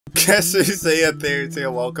Guess who's here,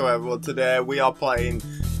 THEAR? Welcome everyone. Today we are playing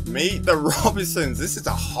Meet the Robinsons. This is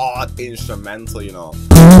a hard instrumental, you know.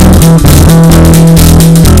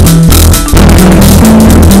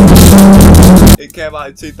 It came out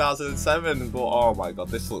in 2007, but oh my god,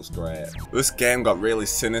 this looks great. This game got really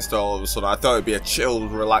sinister all of a sudden. I thought it'd be a chill,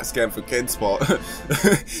 relaxed game for kids, but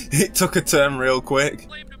it took a turn real quick.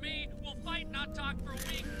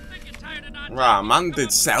 Right, man did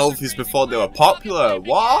selfies before they were popular.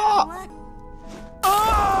 What?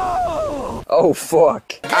 Oh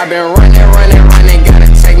fuck. I've been running, gotta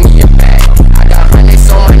take me back. I got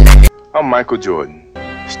hundreds on my neck. I'm Michael Jordan.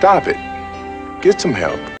 Stop it. Get some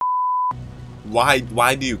help. Why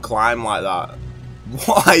do you climb like that?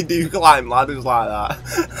 Why do you climb ladders like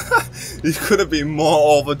that? You could have been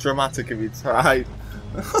more over dramatic if you tried.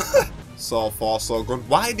 So far so good.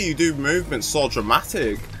 Why do you do movements so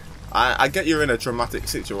dramatic? I get you're in a dramatic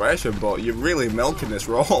situation, but you're really milking this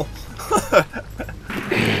role.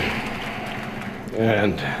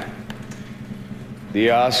 And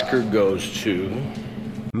the Oscar goes to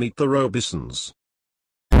Meet the Robinsons.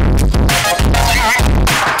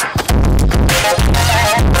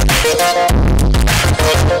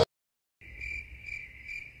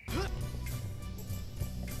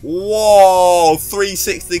 Whoa!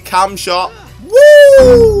 360 cam shot.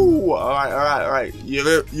 Woo! Alright.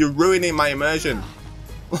 You're ruining my immersion.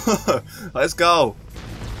 Let's go.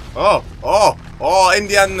 Oh,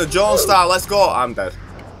 Indiana Jones style, let's go. I'm dead.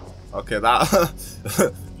 Okay, that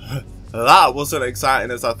that wasn't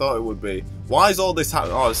exciting as I thought it would be. Why is all this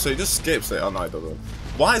happening? Oh, so he just skips it. Oh no, it doesn't.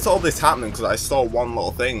 Why is all this happening? Because I saw one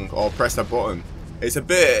little thing or pressed a button.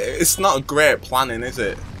 It's not great planning, is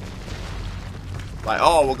it? Like,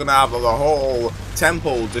 oh, we're gonna have the whole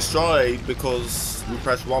temple destroyed because we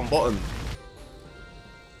pressed one button.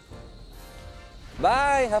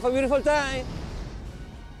 Bye, have a beautiful time.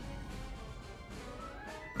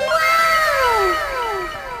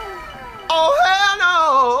 Oh hell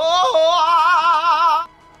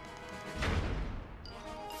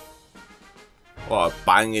no! What a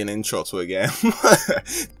banging intro to a game.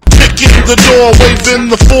 Kicking the door, waving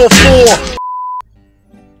the 4-4.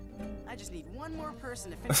 I just need one more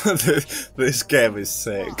person to finish. This game is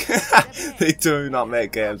sick. They do not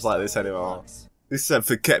make games like this anymore. They said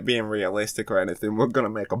forget being realistic or anything, we're gonna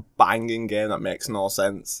make a banging game that makes no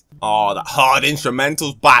sense. Oh, that hard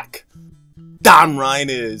instrumental's back! Damn right it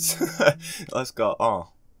is! Let's go. Oh.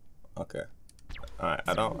 Okay. Alright,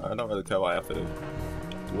 I don't really care what I have to do.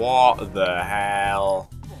 What the hell?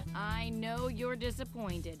 I know you're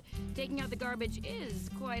disappointed. Taking out the garbage is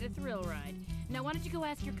quite a thrill ride. Now why don't you go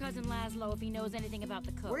ask your cousin Laszlo if he knows anything about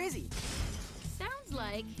the code? Where is he? Sounds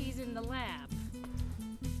like he's in the lab.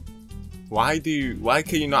 Why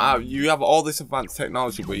can you not have, you have all this advanced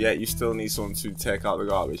technology, but yet you still need someone to take out the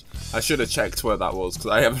garbage? I should have checked where that was,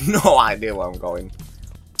 because I have no idea where I'm going.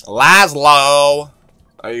 Laszlo!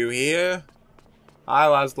 Are you here? Hi,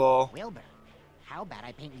 Laszlo. Wilbur, how about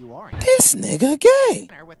I paint you orange? This nigga gay.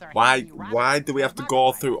 Why do we have to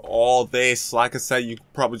go through all this? Like I said, you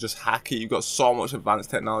could probably just hack it. You've got so much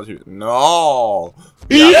advanced technology. No!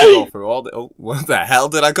 You have to go through all the... Oh, where the hell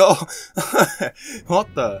did I go? What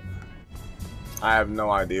the... I have no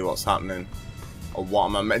idea what's happening, or what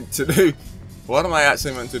am I meant to do. What am I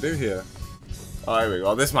actually meant to do here? Oh, here we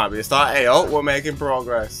go. This might be a start. Hey, oh, we're making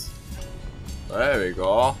progress. There we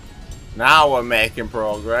go. Now we're making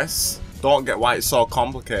progress. Don't get why it's so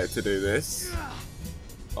complicated to do this.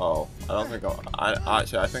 Oh, I don't think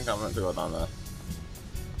I think I'm meant to go down there.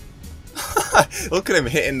 Look at him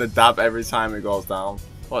hitting the dab every time he goes down.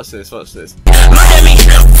 Watch this, watch this. Look at me,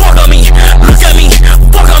 fuck on me. Look at me,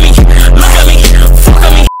 fuck on me. Look at me, fuck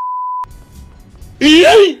on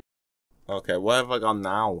me. Okay, where have I gone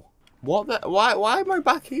now? What the? Why am I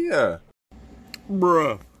back here?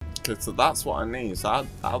 Bruh. Okay, so that's what I need. So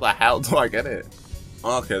how the hell do I get it?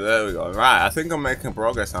 Okay, there we go. Right, I think I'm making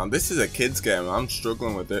progress now. This is a kid's game. I'm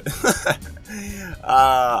struggling with it.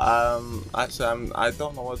 Actually, I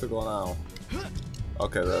don't know where to go now.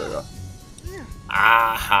 Okay, there we go.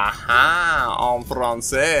 Ah ha ha! En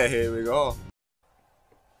français, here we go.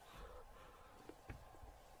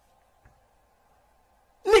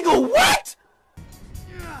 Nigga, what?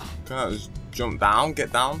 Can I just jump down,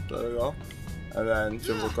 get down? There we go. And then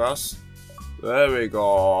jump across. There we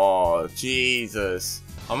go. Jesus.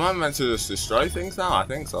 Am I meant to just destroy things now? I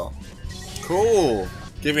think so. Cool.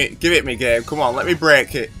 Give it me, game. Come on, let me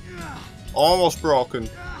break it. Almost broken.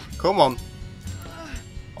 Come on.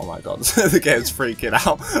 Oh my god, the game's freaking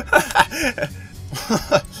out.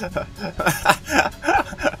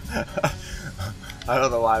 I don't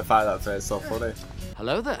know why I find that face so funny.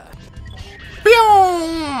 Hello there. Pew!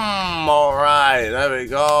 Alright, there we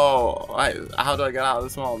go. Right, how do I get out of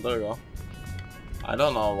this one? There we go. I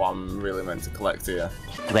don't know what I'm really meant to collect here.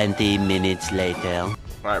 20 minutes later.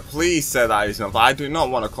 Right, please say that is enough. I do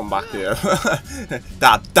not want to come back here.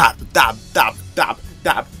 Dab, dab, dab, dab, dab,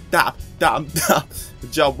 dab, dab, dab, dab.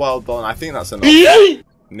 Job well done. I think that's enough.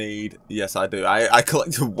 Need. Yes, I do. I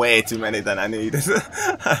collected way too many than I needed.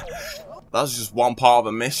 That's just one part of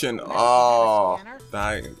the mission. Oh,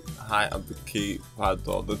 the height of the keypad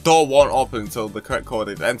door. The door won't open until the correct code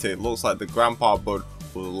is entered. It looks like the grandpa bud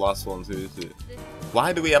was the last one to use it.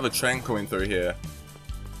 Why do we have a train coming through here?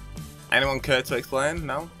 Anyone care to explain?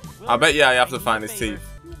 No? I bet you have to find his teeth.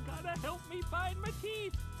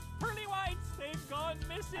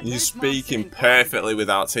 You're speaking perfectly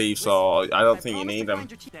without teeth, so I don't think you need them.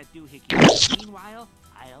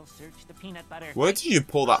 Where did you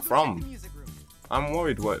pull that from? I'm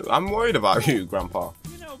worried. I'm worried about you, Grandpa.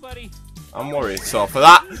 I'm worried. So for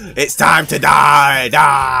that, it's time to die,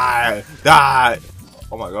 die, die.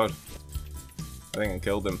 Oh my god! I think I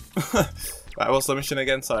killed him. Right, what's the mission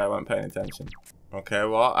again? Sorry, I wasn't paying attention. Okay,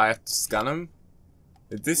 what? I have to scan him.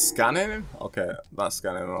 Is this scanning him? Okay, that's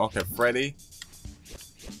scanning him. Okay, Freddy.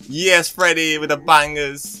 Yes, Freddy with the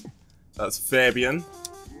bangers. That's Fabian.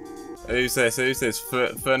 Who's this? Who's this?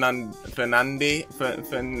 Fernandi?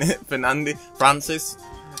 Francis?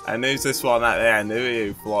 And who's this one at the end? Who are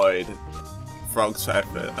you? Floyd. Frog's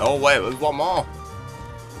effort. Oh wait, there's one more.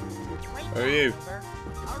 Who are you?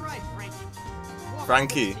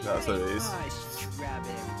 Frankie, that's what it is.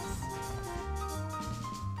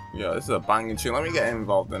 Yo, this is a banging tune. Let me get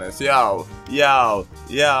involved in this. Yo, yo,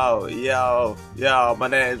 yo, yo, yo, my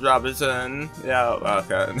name is Robinson. Yo,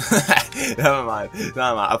 okay. Never mind.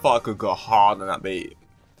 Never mind. I thought I could go hard on that beat.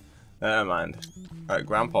 Never mind. Alright,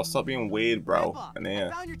 Grandpa, stop being weird, bro. In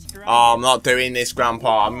here. Oh, I'm not doing this,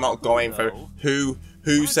 Grandpa. I'm not going for who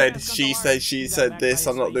said, she said this.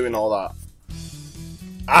 I'm not doing all that.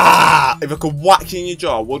 Ah! If I could whack you in your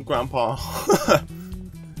jaw, I would, Grandpa.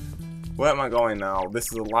 Where am I going now? This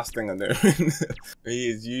is the last thing I'm doing. He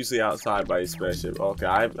is usually outside by his spaceship. Okay,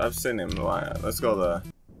 I've seen him. Right, let's go there.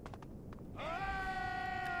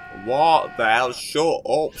 What the hell? Shut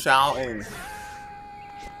up shouting.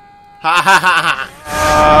 Ha ha ha ha!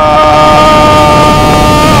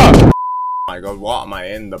 Oh my god, what am I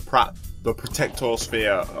in? The protector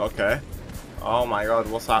sphere. Okay. Oh my god,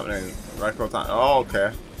 what's happening? Record time. Oh,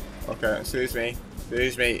 okay. Okay, excuse me.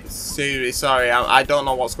 Excuse me. Excuse me. Sorry, I don't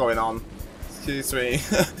know what's going on. Excuse me.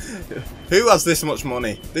 Who has this much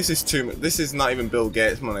money? This is too much. This is not even Bill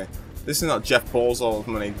Gates money. This is not Jeff Bezos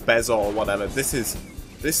money, Bezos or whatever. This is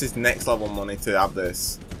next level money to have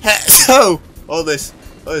this. all this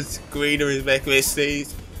greenery is making me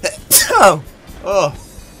sneeze. Oh,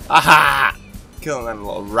 aha! Killing them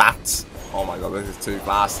little rats. Oh my god, this is too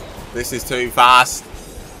fast. This is too fast.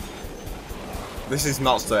 This is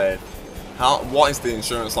not safe. What is the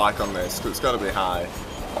insurance like on this? 'Cause it's got to be high.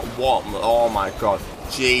 What? Oh my god.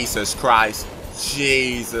 Jesus Christ.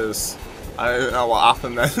 Jesus. I don't know what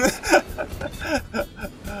happened then.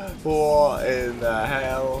 What in the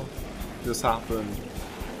hell just happened?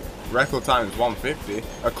 Record time is 150.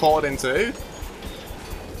 According to...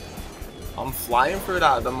 I'm flying through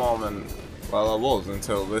that at the moment. Well, I was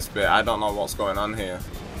until this bit. I don't know what's going on here.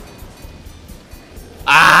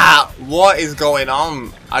 Ah! What is going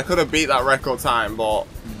on? I could have beat that record time, but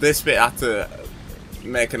this bit had to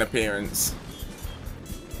make an appearance.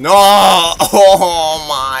 No! Oh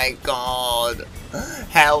my god!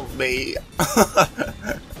 Help me!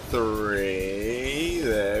 3.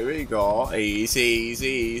 There we go. Easy, easy,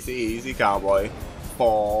 easy, easy, cowboy.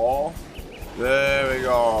 4. There we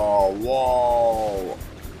go. Whoa!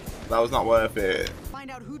 That was not worth it. Find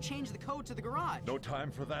out who changed the code to the garage. No time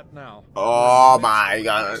for that now. Oh my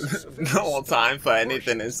god. No time for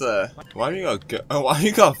anything, is there? Why have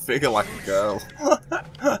you got a figure like a girl?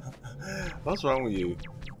 What's wrong with you?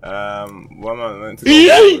 Where am I meant to go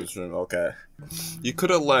to this room? Okay. You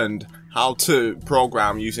could have learned how to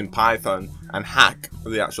program using Python and hack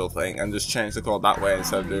the actual thing and just change the code that way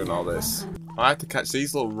instead of doing all this. I have to catch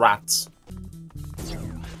these little rats.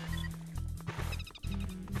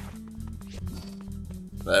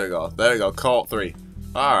 There we go. There we go. Caught 3.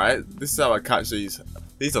 Alright. This is how I catch these.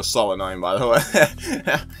 These are so annoying, by the way.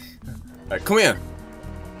 Right, come here.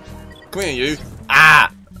 Come here, you.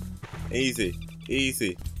 Ah! Easy.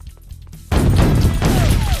 Easy.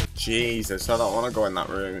 Jesus, I don't want to go in that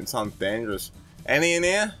room. It sounds dangerous. Any in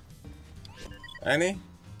here? Any?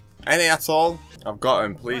 Any at all? I've got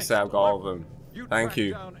them. Please say I've got all of them. Thank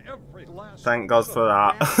you. Thank God for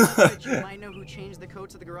that. You might know who changed the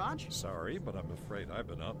code to the garage? Sorry, but I'm afraid I've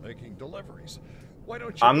been out making deliveries.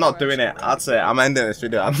 I'm not doing it. That's it. I'm ending this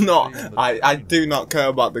video. I'm not. I do not care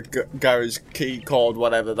about the garage key code,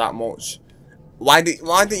 whatever, that much. Why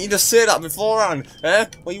didn't you just say that beforehand? Eh?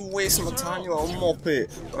 Why are you wasting my time, you little muppet?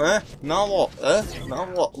 Eh? Now what? Eh? Now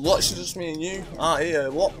what? What's just me and you? Here,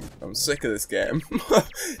 what? I'm sick of this game.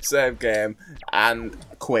 Save game and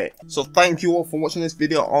quit. So thank you all for watching this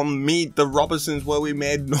video on Meet the Robinsons, where we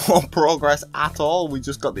made no progress at all. We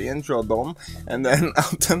just got the intro done, and then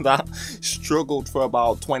after that struggled for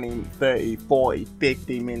about 20, 30, 40,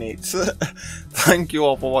 50 minutes. Thank you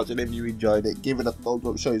all for watching. If you enjoyed it, give it a thumbs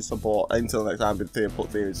up, show your support. Until next time, THEAR,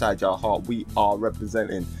 put THEAR inside your heart. We are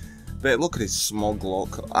representing. But look at his smug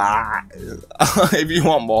look. If you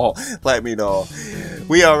want more, let me know.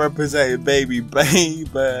 We are representing, baby.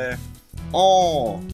 Oh.